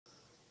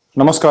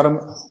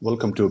Namaskaram.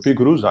 Welcome to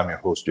PGurus. I'm your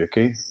host,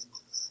 JK.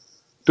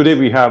 Today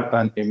we have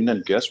an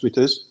eminent guest with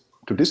us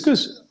to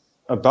discuss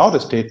about a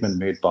statement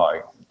made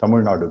by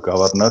Tamil Nadu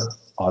Governor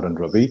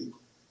Ravi.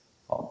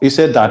 He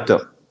said that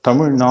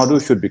Tamil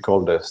Nadu should be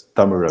called as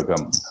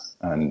Tamizhagam,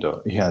 and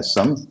he has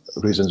some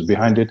reasons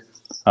behind it,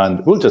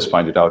 and we'll just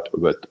find it out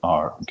with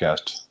our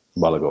guest,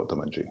 Bala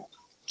Gowthaman ji.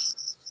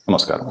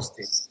 Namaskaram.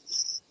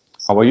 Namaste.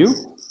 How are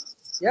you?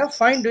 Yeah,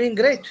 fine, doing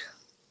great.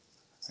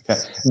 Okay.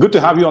 Good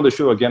to have you on the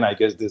show again. I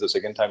guess this is the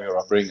second time you're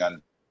appearing,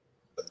 and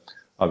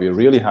we're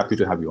really happy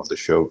to have you on the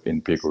show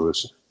in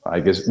PGurus. I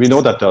guess we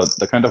know that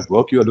the kind of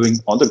work you're doing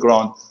on the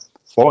ground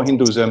for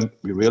Hinduism,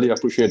 we really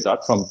appreciate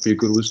that from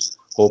PGurus.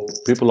 Hope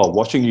people are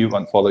watching you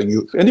and following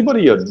you. If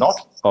anybody are not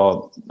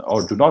or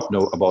do not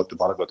know about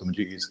Bala Gowthaman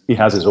ji, he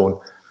has his own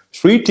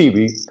Shree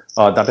TV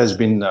that has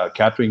been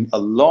capturing a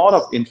lot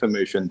of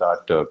information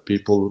that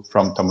people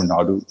from Tamil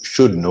Nadu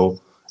should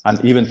know,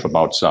 and even from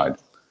outside.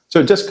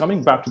 So just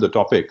coming back to the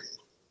topic,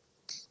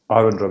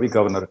 Ravi,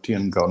 Governor,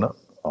 TN Governor,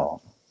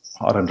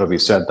 Ravi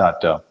said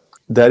that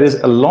there is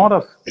a lot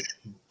of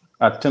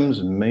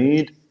attempts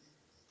made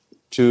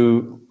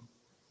to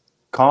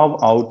carve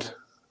out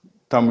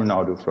Tamil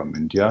Nadu from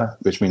India,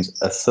 which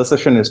means a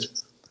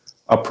secessionist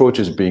approach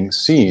is being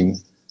seen.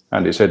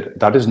 And he said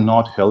that is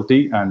not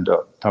healthy, and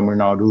Tamil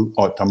Nadu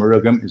or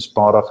Tamizhagam is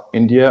part of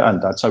India,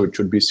 and that's how it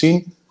should be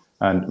seen,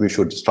 and we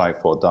should strive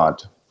for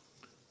that.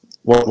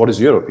 What is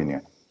your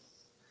opinion?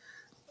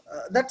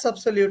 That's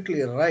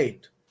absolutely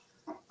right.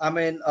 I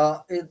mean,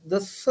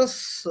 this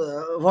is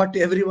what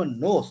everyone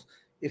knows.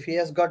 If he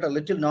has got a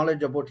little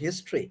knowledge about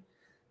history,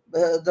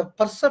 the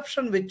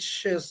perception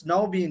which is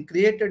now being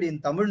created in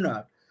Tamil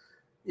Nadu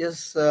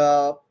is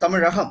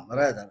Tamizhagam,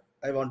 rather.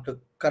 I want to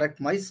correct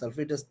myself.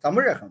 It is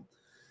Tamizhagam.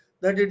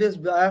 That it is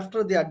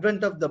after the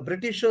advent of the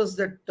Britishers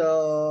that,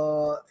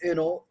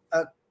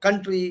 a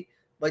country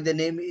by the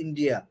name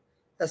India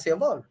has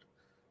evolved.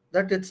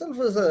 That itself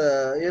is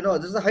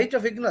this is a height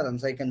of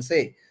ignorance, I can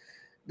say.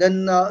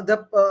 Then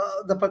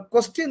the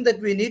question that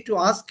we need to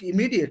ask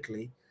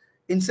immediately,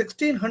 in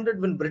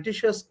 1600 when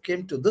Britishers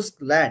came to this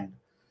land,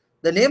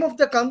 the name of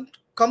the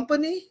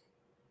company,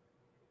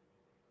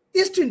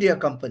 East India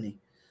Company.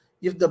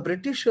 If the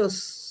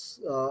Britishers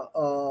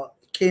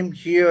came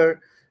here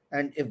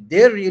and if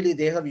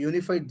they have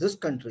unified this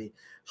country,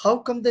 how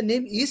come the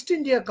name East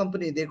India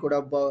Company they could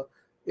have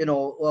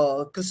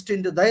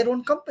christened their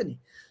own company?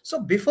 So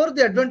before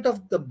the advent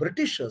of the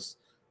Britishers,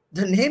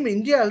 the name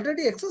India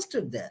already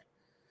existed there.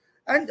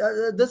 And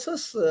this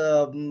is,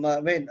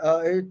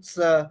 it's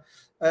a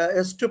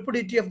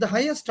stupidity of the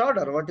highest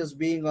order, what is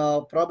being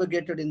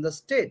propagated in the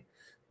state.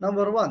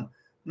 Number one.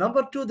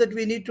 Number two, that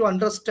we need to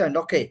understand,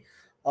 okay,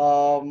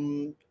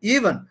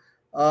 even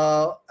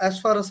as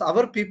far as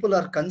our people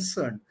are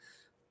concerned,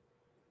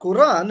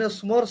 Quran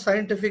is more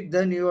scientific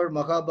than your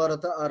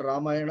Mahabharata or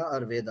Ramayana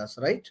or Vedas,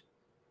 right?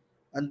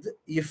 And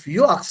if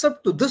you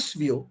accept to this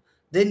view,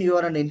 then you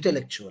are an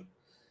intellectual.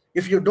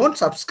 If you don't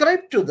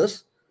subscribe to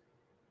this,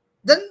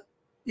 then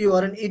you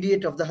are an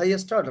idiot of the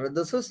highest order.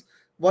 This is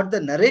what the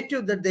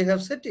narrative that they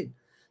have set in.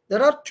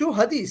 There are two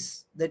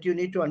hadiths that you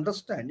need to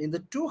understand. In the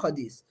two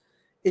hadiths,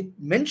 it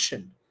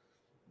mentioned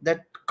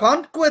that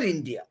conquer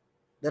India.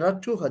 There are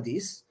two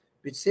hadiths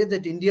which say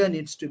that India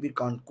needs to be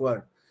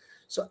conquered.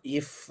 So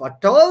if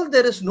at all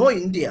there is no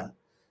India,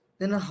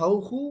 then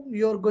whom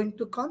you are going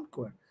to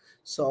conquer?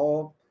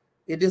 So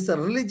it is a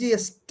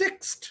religious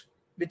text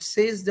which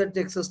says that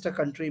there exists a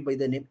country by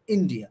the name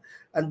India.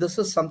 And this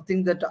is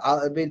something that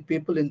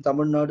people in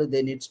Tamil Nadu,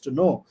 they need to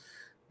know,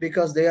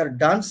 because they are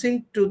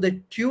dancing to the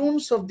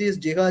tunes of these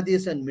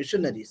jihadis and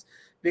missionaries,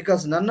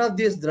 because none of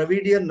these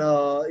Dravidian,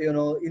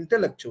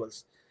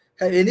 intellectuals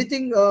have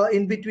anything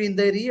in between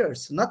their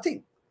ears,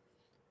 nothing.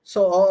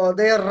 So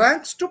they are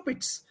rank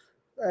stupids.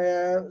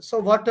 So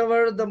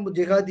whatever the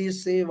jihadis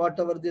say,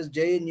 whatever this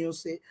JNU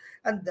say,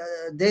 and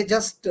they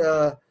just,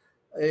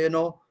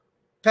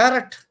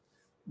 parrot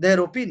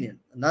their opinion.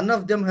 None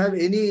of them have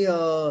any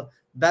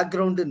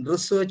background in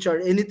research or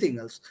anything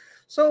else.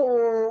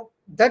 So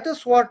that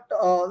is what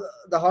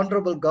the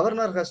Honorable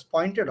Governor has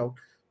pointed out,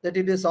 that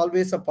it is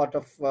always a part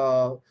of,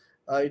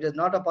 it is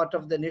not a part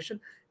of the nation.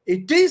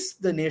 It is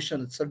the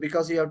nation itself,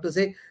 because you have to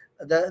say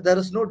there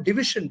is no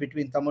division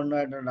between Tamil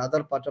Nadu and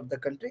other part of the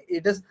country.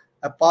 It is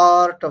a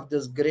part of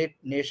this great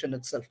nation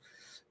itself.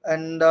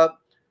 And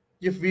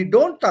if we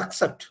don't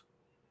accept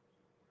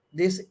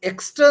these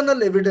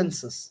external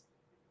evidences,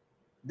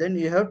 then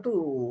you have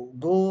to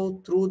go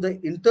through the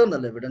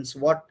internal evidence,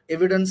 what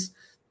evidence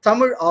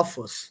Tamil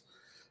offers.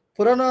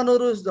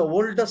 Purananuru is the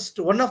oldest,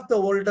 one of the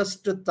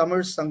oldest Tamil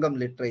Sangam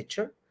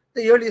literature,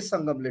 the earliest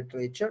Sangam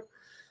literature.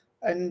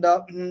 And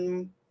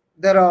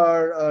there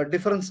are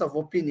difference of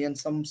opinion.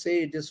 Some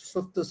say it is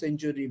 5th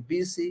century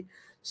BC.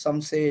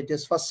 Some say it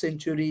is 1st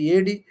century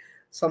AD.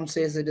 Some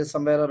says it is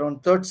somewhere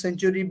around 3rd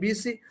century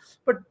BC.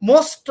 But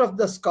most of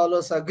the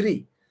scholars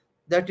agree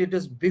that it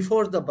is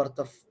before the birth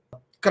of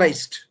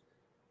Christ.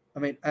 I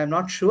mean, I'm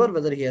not sure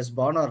whether he has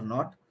born or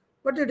not,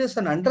 but it is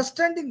an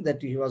understanding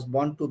that he was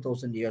born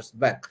 2000 years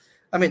back.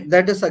 I mean,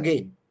 that is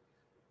again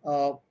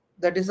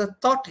that is a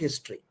thought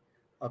history.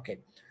 Okay.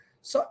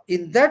 So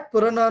in that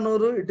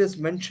Purananuru, it is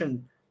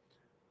mentioned,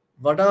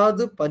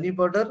 Vadadu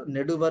Panibadar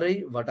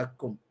Neduvarai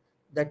Vadakkum.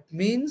 That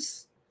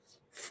means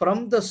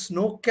from the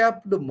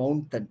snow-capped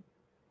mountain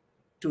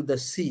to the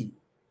sea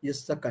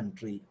is the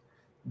country.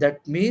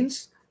 That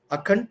means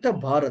Akanta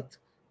Bharat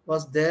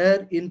was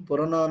there in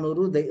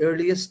Purananuru, the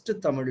earliest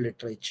Tamil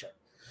literature.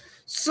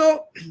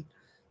 So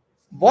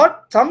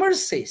what Tamil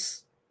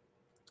says,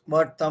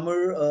 what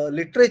Tamil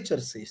literature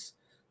says,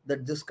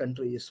 that this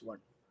country is one.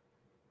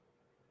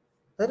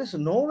 There is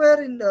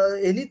nowhere in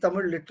any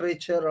Tamil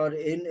literature or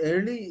in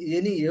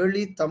any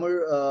early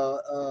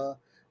Tamil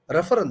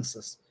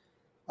references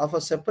of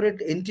a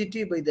separate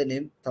entity by the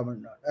name Tamil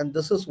Nadu. And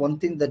this is one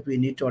thing that we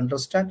need to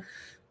understand.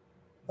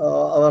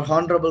 Our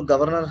Honorable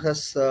Governor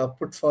has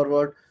put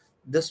forward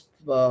this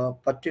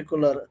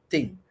particular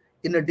thing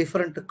in a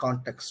different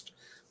context.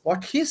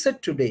 What he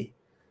said today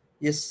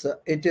is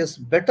it is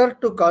better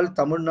to call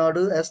Tamil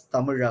Nadu as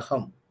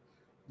Tamizhagam.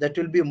 That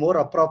will be more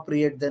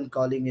appropriate than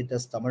calling it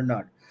as Tamil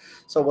Nadu.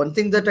 So one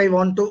thing that I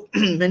want to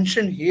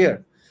mention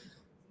here,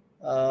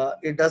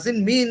 it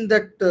doesn't mean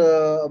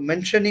that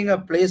mentioning a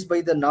place by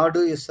the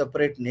Nadu is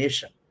separate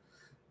nation.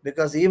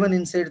 Because even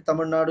inside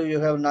Tamil Nadu, you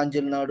have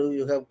Nanjil Nadu,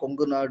 you have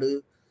Kongu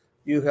Nadu,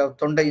 you have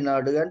Tondai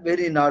Nadu, and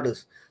many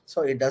Nadus.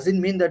 So it doesn't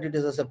mean that it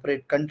is a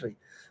separate country.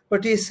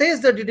 But he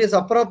says that it is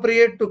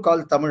appropriate to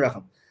call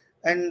Tamizhagam.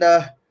 And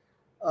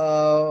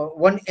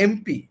one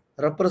MP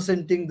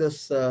representing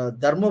this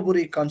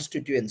Dharmaburi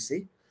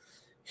constituency,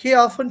 he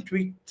often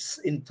tweets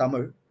in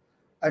Tamil.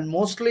 And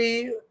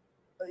mostly,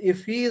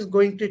 if he is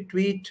going to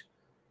tweet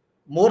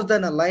more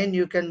than a line,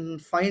 you can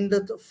find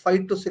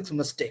 5 to 6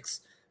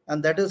 mistakes.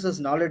 And that is his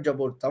knowledge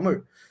about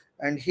Tamil.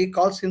 And he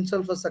calls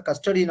himself as a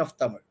custodian of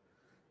Tamil.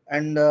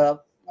 And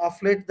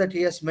of late that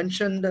he has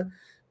mentioned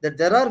that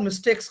there are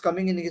mistakes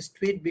coming in his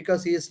tweet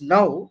because he is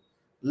now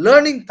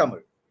learning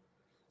Tamil.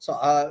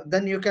 So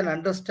then you can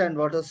understand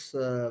what is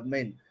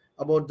meant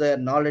about their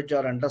knowledge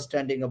or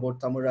understanding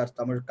about Tamil or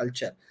Tamil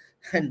culture.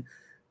 And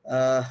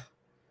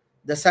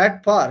the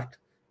sad part,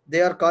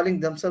 they are calling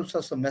themselves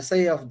as a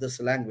messiah of this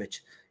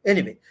language.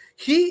 Anyway,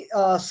 he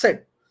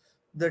said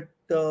that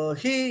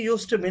he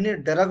used many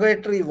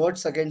derogatory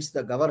words against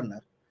the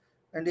governor.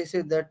 And he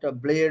said that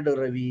Blade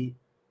Ravi,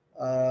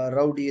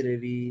 Rowdy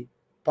Ravi,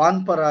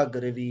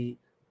 Panparag Ravi,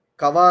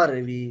 Kava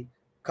Ravi,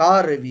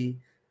 Ka Ravi.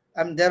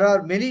 And there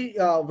are many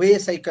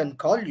ways I can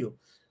call you.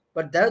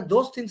 But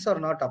those things are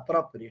not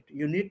appropriate.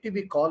 You need to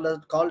be called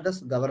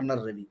as Governor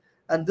Ravi.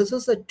 And this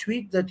is a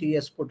tweet that he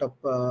has put up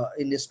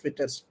in his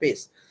Twitter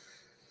space.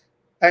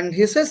 And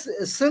he says,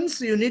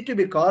 since you need to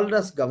be called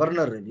as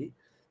Governor Ravi,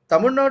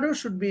 Tamil Nadu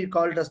should be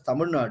called as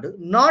Tamil Nadu,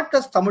 not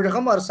as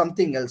Tamizhagam or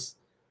something else.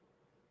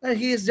 And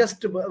he is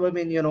just,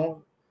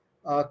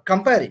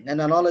 comparing an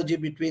analogy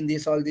between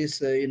all these,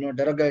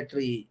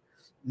 derogatory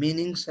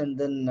meanings and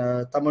then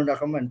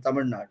Tamizhagam and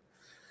Tamil Nadu.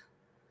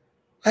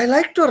 I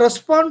like to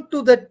respond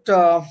to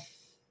that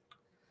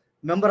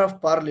member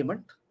of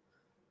parliament.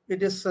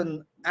 It is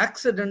an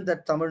accident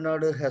that Tamil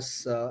Nadu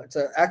has, it's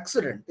an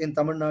accident in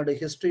Tamil Nadu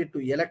history to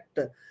elect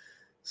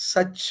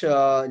such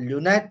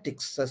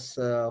lunatics as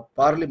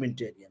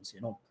parliamentarians,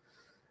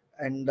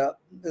 And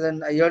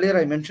then earlier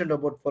I mentioned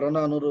about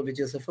Purananuru, which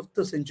is a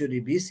 5th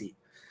century BC.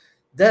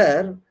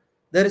 There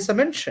is a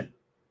mention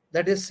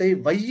that is say,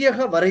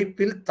 Vayyaga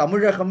Varaipil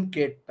Tamizhagam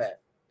Ketpa.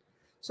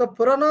 So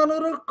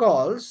Purananuru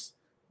calls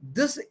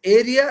this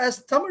area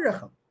as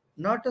Tamizhagam,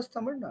 not as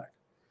Tamil Nadu.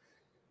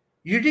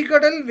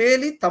 Idikadal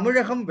Veli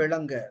Tamizhagam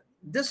Velanga.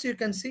 This you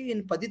can see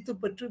in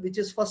Padithupattu, which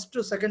is 1st to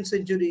 2nd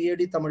century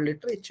AD Tamil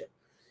literature.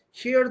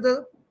 Here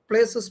the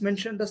place is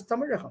mentioned as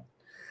Tamizhagam.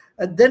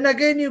 And then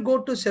again you go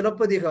to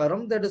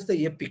Silappadigaram, that is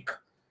the epic.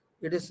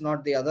 It is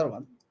not the other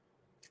one.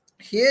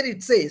 Here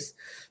it says,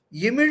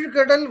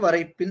 Yimilkadal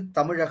Varaipil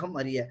Tamizhagam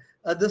Ariya.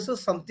 This is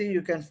something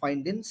you can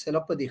find in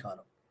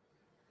Silappadigaram.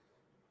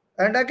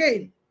 And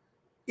again,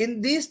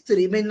 in these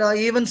three, even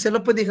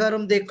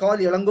Silappadigaram, they call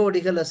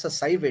Yalangodigal as a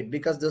Saivite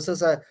because this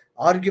is an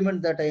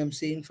argument that I am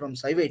seeing from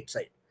Saivite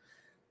side.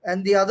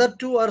 And the other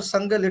two are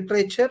Sangha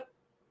literature,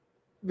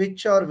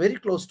 which are very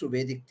close to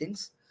Vedic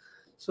things.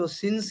 So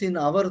since in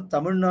our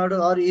Tamil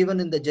Nadu or even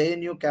in the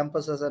JNU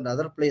campuses and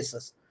other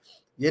places,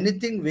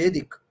 anything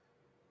Vedic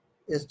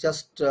is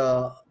just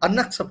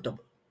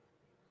unacceptable.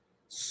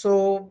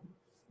 So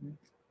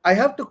I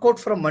have to quote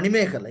from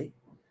Manimekhalai,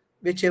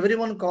 which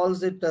everyone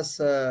calls it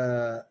as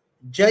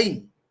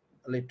Jain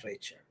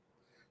literature.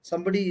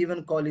 Somebody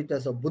even call it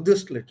as a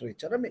Buddhist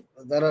literature. I mean,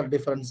 there are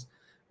differences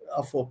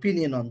of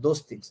opinion on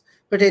those things.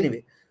 But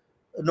anyway,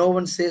 no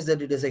one says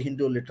that it is a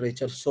Hindu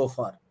literature so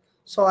far.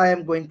 So I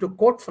am going to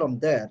quote from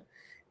there.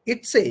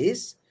 It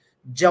says,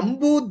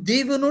 Jambu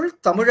Divinul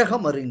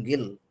Tamizhagam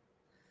Aringil.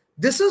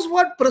 This is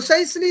what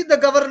precisely the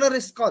governor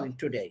is calling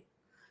today.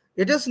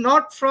 It is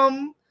not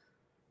from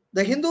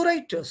the Hindu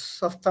writers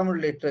of Tamil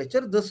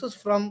literature. This is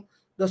from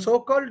the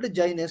so-called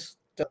Jainist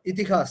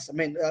Itihas,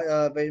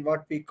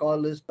 what we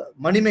call is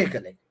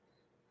Manimekhalai.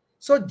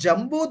 So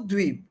Jambu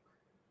Dweep,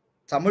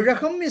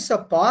 Tamizhagam is a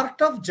part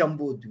of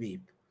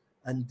Jambudweep,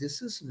 and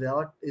this is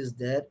what is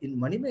there in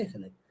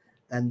Manimekalai.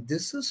 And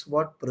this is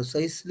what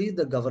precisely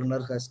the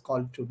governor has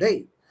called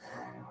today.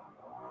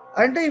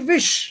 And I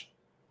wish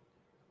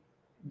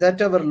that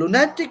our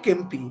lunatic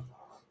MP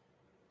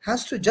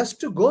has to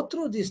just to go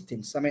through these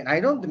things. I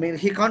mean,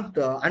 he can't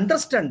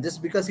understand this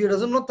because he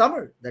doesn't know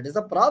Tamil. That is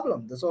the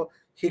problem. So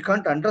he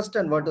can't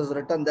understand what is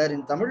written there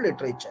in Tamil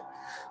literature.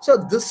 So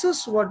this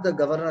is what the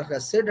governor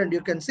has said, and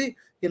you can see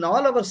in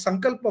all our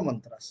Sankalpa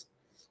mantras.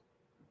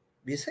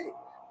 We say,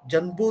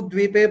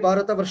 Janbudvipe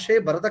Bharata Varshe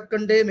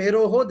Bharatakande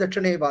Meroho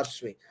Dakshane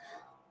Varshve.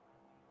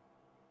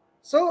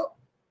 So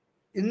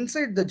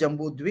inside the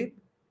Jambudvip,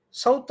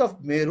 south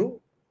of Meru,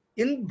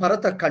 in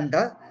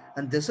Bharatakanda,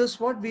 and this is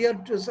what we are,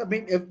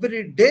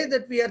 every day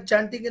that we are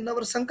chanting in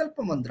our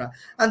Sankalpa mantra.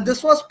 And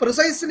this was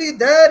precisely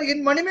there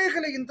in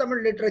Manimekalai in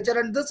Tamil literature.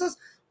 And this is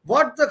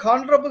what the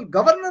Honorable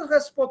Governor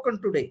has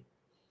spoken today.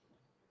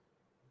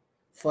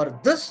 For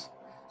this,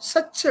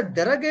 such a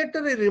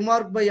derogatory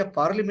remark by a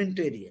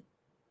parliamentarian,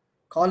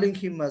 calling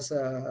him as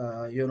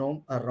a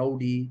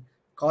rowdy,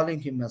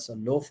 calling him as a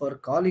loafer,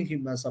 calling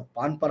him as a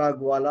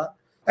panparagwala,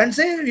 and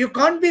say you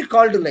can't be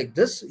called like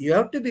this, you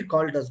have to be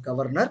called as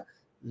governor.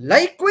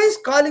 Likewise,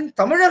 calling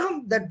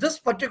Tamizhagam, that this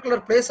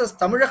particular place as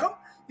Tamizhagam,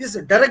 is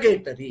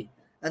derogatory.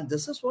 And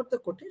this is what the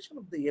quotation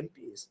of the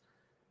MP is.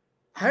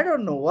 I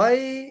don't know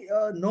why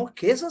no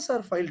cases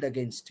are filed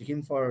against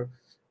him for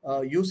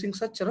using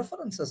such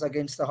references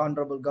against the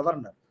Honorable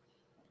Governor.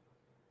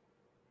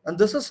 And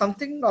this is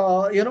something,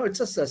 it's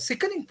a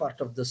sickening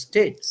part of the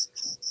state.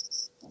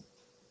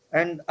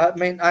 And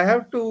I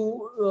have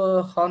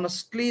to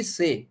honestly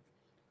say,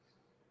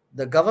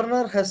 the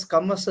governor has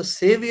come as a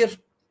savior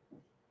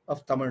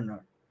of Tamil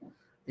Nadu.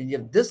 And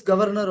if this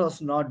governor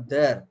was not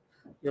there,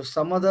 if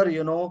some other,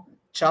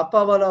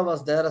 Chapawala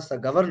was there as a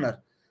governor,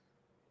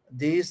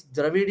 these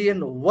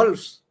Dravidian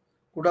wolves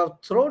could have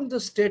thrown the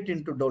state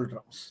into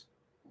doldrums.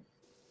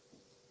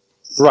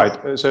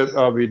 Right.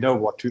 So we know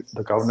what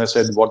the governor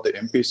said, what the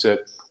MP said.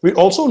 We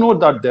also know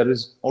that there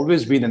has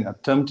always been an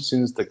attempt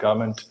since the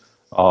government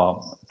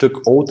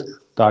took oath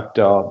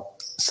that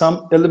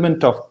some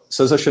element of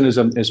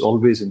secessionism is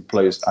always in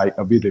place.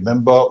 We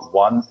remember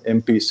one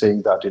MP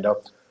saying that,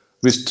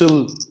 we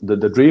still,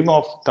 the dream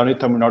of Tani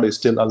Tamil Nadu is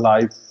still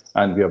alive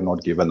and we have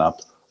not given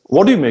up.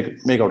 What do you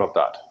make out of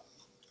that?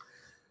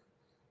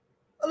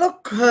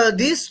 Look,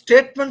 these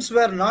statements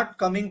were not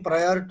coming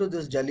prior to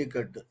this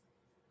Jallikattu.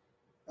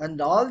 And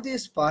all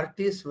these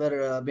parties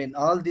were,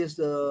 all these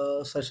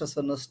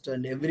secessionists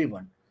and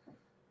everyone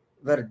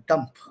were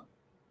dumb.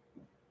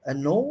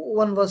 And no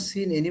one was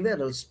seen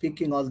anywhere else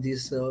speaking all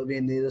these,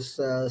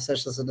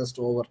 secessionist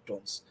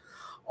overtones.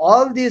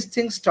 All these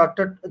things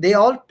started, they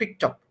all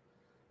picked up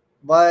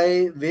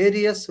by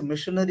various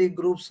missionary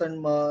groups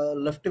and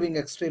left-wing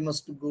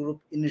extremist group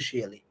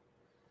initially.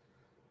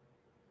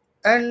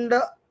 And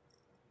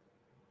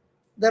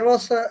there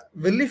was a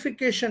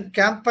vilification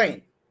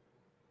campaign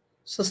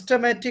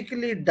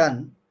systematically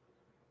done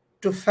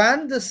to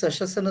fan the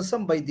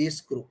secessionism by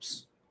these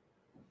groups.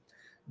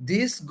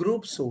 These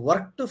groups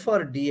worked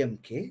for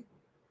DMK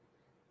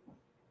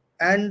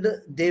and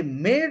they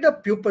made a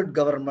puppet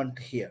government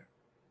here.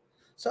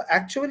 So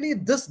actually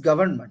this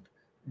government,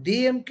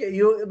 DMK,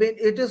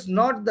 it is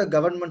not the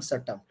government's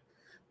attempt.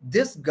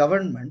 This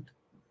government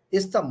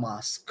is the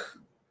mask.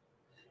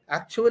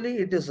 Actually,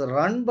 it is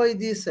run by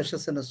these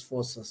secessionist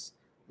forces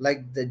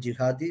like the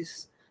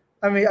jihadis.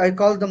 I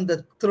call them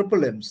the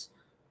triple M's: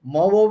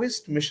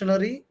 Maoist,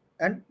 missionary,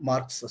 and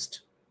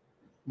Marxist.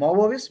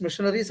 Maoist,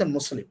 missionaries, and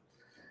Muslim.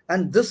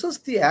 And this is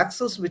the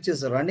axis which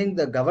is running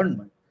the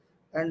government.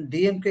 And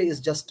DMK is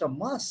just a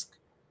mask.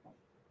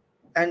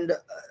 And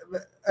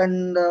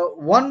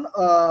one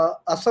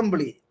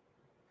assembly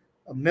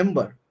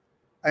member,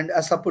 and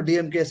as a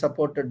DMK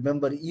supported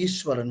member,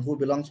 Ishwaran, who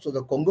belongs to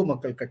the Kongu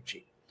Makkal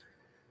Katchi,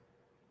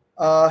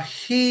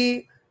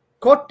 he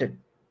quoted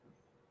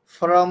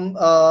from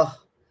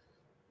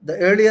the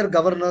earlier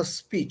governor's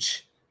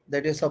speech,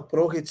 that is a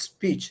Purohit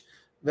speech,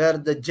 where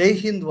the Jai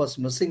Hind was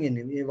missing in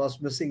him. He was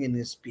missing in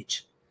his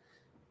speech.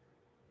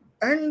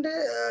 And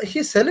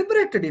he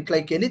celebrated it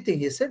like anything.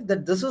 He said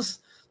that this is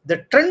the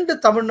trend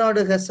Tamil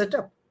Nadu has set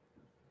up.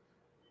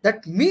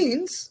 That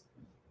means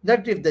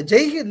that if the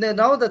Jai Hind,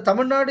 now the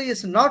Tamil Nadu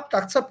is not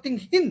accepting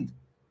Hind.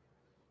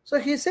 So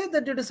he said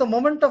that it is a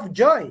moment of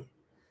joy.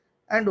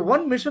 And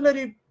one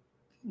missionary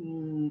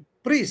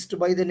priest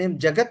by the name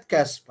Jagat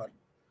Kasper,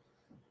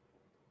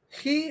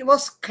 he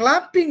was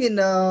clapping in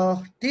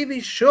a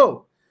TV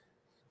show.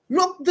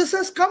 Look, this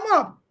has come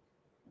up.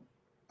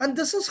 And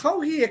this is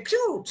how he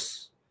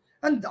executes.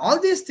 And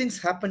all these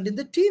things happened in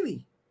the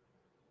TV.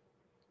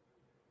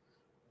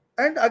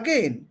 And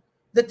again,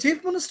 the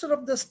chief minister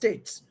of the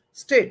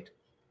state,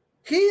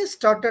 he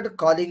started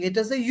calling it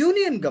as a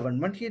union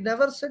government. He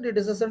never said it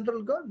is a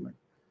central government.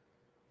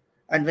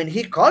 And when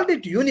he called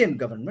it union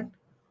government,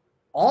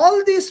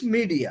 all these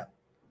media,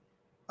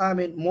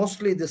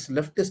 mostly this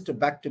leftist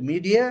backed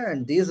media,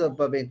 and these are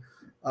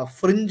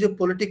fringe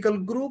political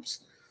groups,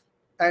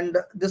 and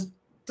this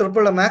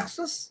triple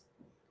maxes,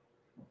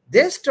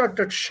 they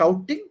started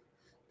shouting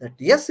that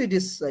yes, it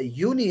is a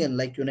union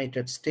like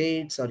United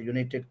States or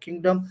United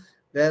Kingdom,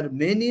 where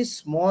many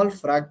small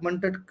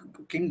fragmented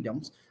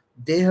kingdoms,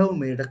 they have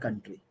made a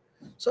country.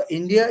 So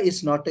India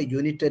is not a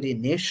unitary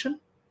nation.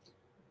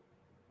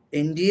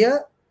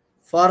 India,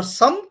 for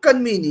some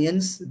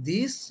convenience,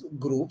 these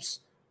groups,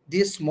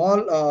 these small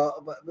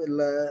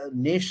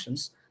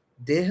nations,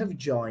 they have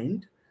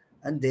joined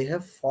and they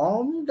have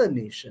formed a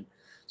nation.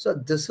 So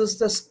this is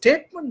the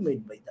statement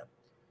made by them.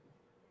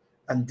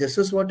 And this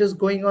is what is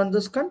going on in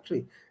this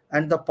country.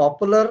 And the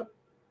popular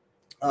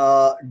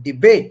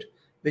debate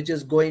which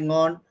is going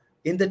on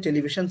in the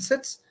television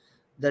sets,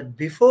 that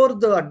before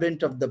the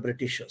advent of the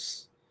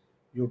Britishers,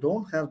 you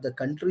don't have the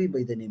country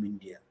by the name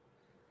India.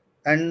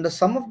 And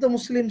some of the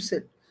Muslims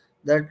said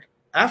that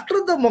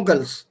after the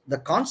Mughals, the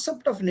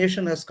concept of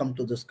nation has come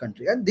to this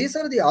country. And these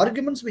are the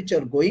arguments which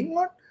are going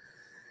on.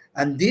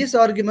 And these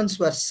arguments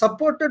were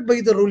supported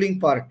by the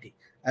ruling party.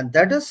 And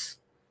that is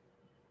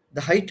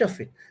the height of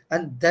it.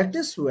 And that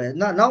is where,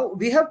 now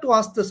we have to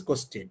ask this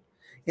question.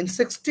 In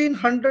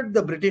 1600,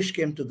 the British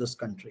came to this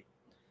country.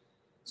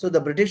 So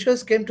the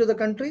Britishers came to the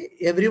country.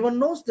 Everyone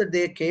knows that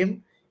they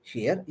came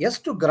here, yes,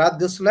 to grab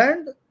this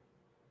land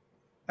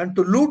and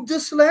to loot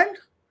this land,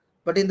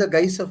 but in the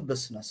guise of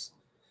business.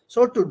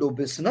 So to do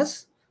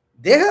business,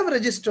 they have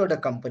registered a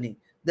company.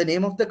 The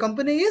name of the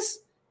company is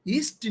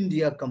East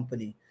India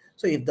Company.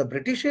 So if the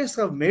Britishers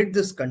have made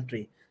this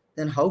country,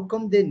 then how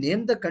come they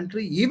named the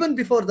country even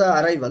before the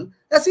arrival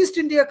as East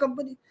India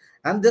Company?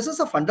 And this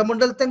is a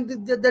fundamental thing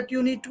that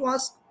you need to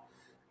ask.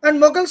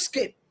 And Mughals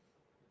came.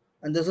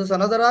 And this is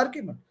another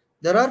argument.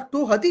 There are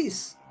two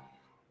hadiths.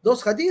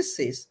 Those hadiths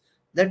says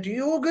that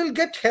you will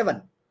get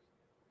heaven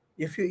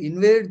if you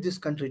invade this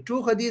country.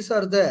 Two hadiths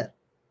are there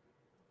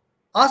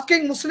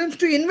asking Muslims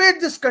to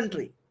invade this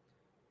country.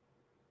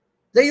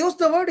 They use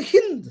the word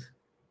Hind.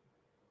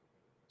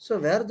 So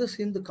where this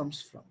Hind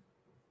comes from?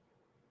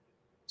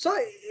 So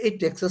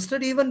it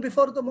existed even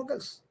before the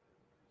Mughals.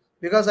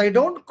 Because I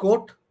don't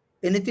quote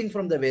anything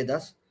from the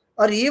Vedas,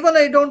 or even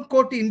I don't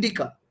quote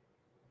Indica,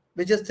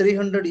 which is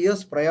 300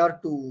 years prior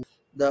to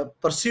the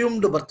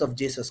presumed birth of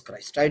Jesus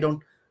Christ. I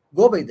don't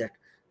go by that,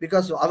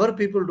 because our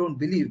people don't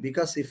believe.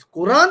 Because if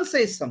Quran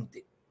says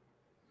something,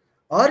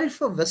 or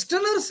if a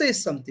Westerner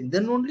says something,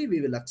 then only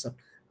we will accept.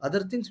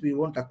 Other things we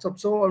won't accept.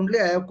 So only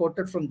I have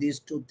quoted from these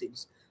two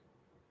things.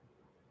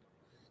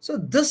 So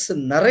this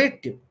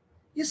narrative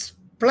is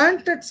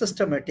planted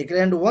systematically.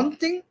 And one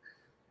thing,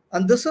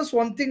 and this is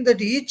one thing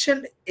that each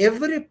and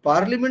every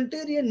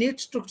parliamentarian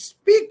needs to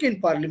speak in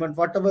parliament,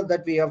 whatever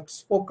that we have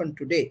spoken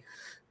today,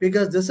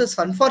 because this is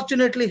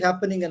unfortunately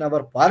happening in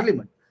our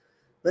parliament.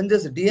 When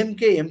this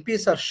DMK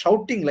MPs are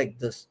shouting like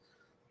this,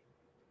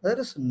 there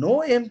is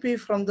no MP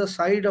from the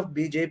side of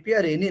BJP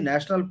or any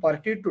national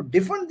party to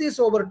defend these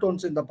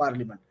overtones in the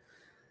parliament.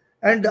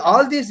 And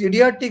all these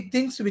idiotic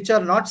things which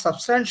are not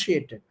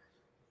substantiated,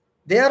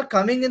 they are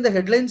coming in the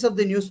headlines of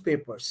the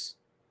newspapers.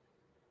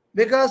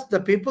 Because the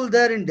people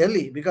there in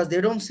Delhi, because they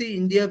don't see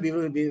India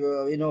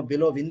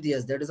below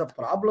India's, that is a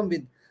problem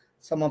with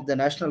some of the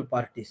national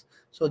parties.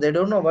 So they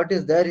don't know what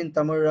is there in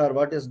Tamil or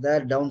what is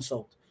there down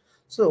south.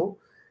 So,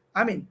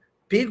 I mean,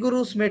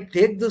 PGurus may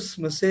take this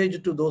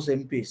message to those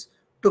MPs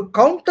to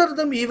counter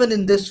them even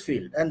in this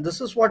field. And this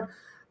is what,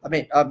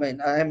 I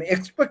am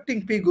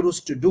expecting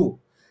PGurus to do.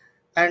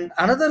 And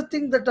another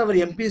thing that our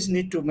MPs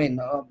need to,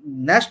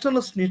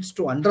 nationalists needs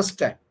to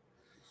understand.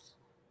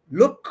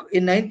 Look,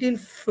 in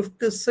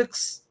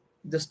 1956,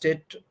 the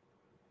state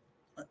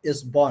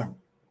is born.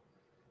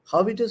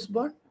 How it is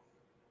born?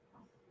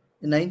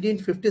 In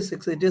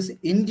 1956, it is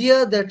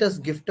India that has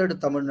gifted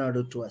Tamil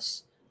Nadu to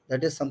us.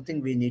 That is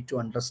something we need to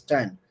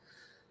understand.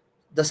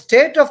 The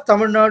state of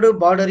Tamil Nadu,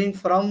 bordering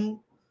from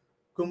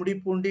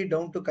Kumdipundi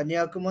down to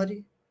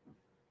Kanyakumari,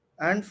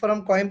 and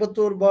from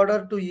Coimbatore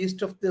border to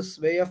east of this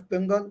Bay of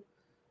Bengal.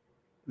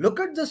 Look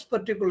at this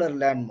particular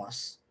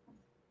landmass.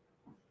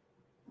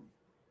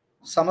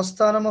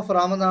 Samasthanam of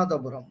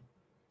Ramanathapuram,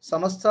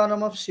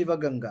 Samasthanam of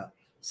Shivaganga,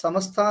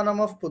 Samasthanam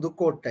of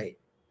Pudukottai,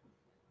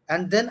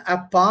 and then a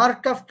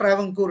part of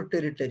Travancore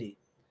territory,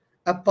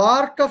 a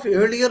part of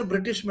earlier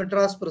British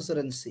Madras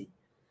Presidency.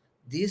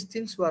 These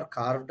things were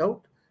carved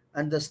out,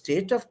 and the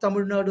state of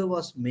Tamil Nadu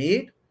was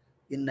made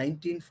in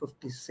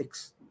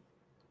 1956.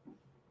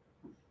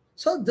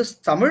 So this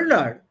Tamil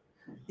Nadu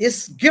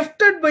is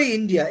gifted by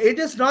India. It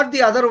is not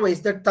the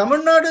otherwise that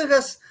Tamil Nadu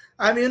has,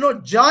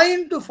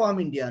 joined to form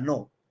India.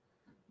 No.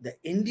 The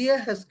India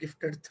has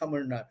gifted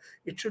Tamil Nadu.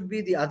 It should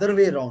be the other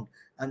way around.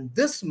 And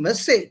this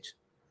message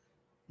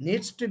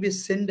needs to be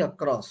sent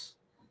across.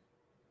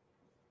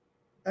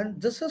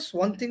 And this is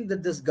one thing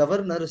that this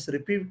governor is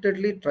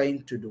repeatedly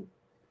trying to do.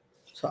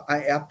 So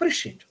I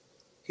appreciate.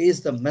 He is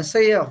the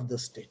messiah of the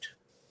state.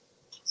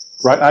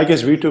 Right. I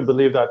guess we too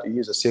believe that he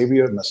is a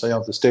savior, messiah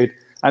of the state.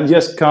 And he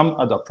has come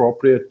at the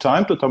appropriate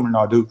time to Tamil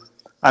Nadu.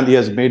 And he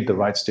has made the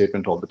right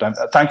statement all the time.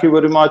 Thank you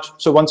very much.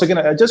 So once again,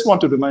 I just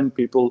want to remind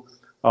people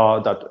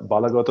that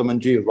Bala Gowthaman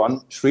ji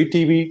run Shree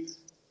TV.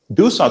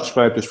 do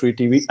subscribe to Shree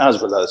TV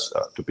as well as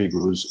to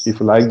PGurus. If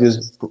you like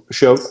this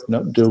show,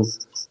 do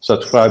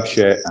subscribe,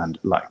 share, and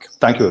like.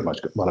 Thank you very much,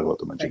 Bala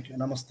Gowthaman. Thank you.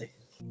 Namaste.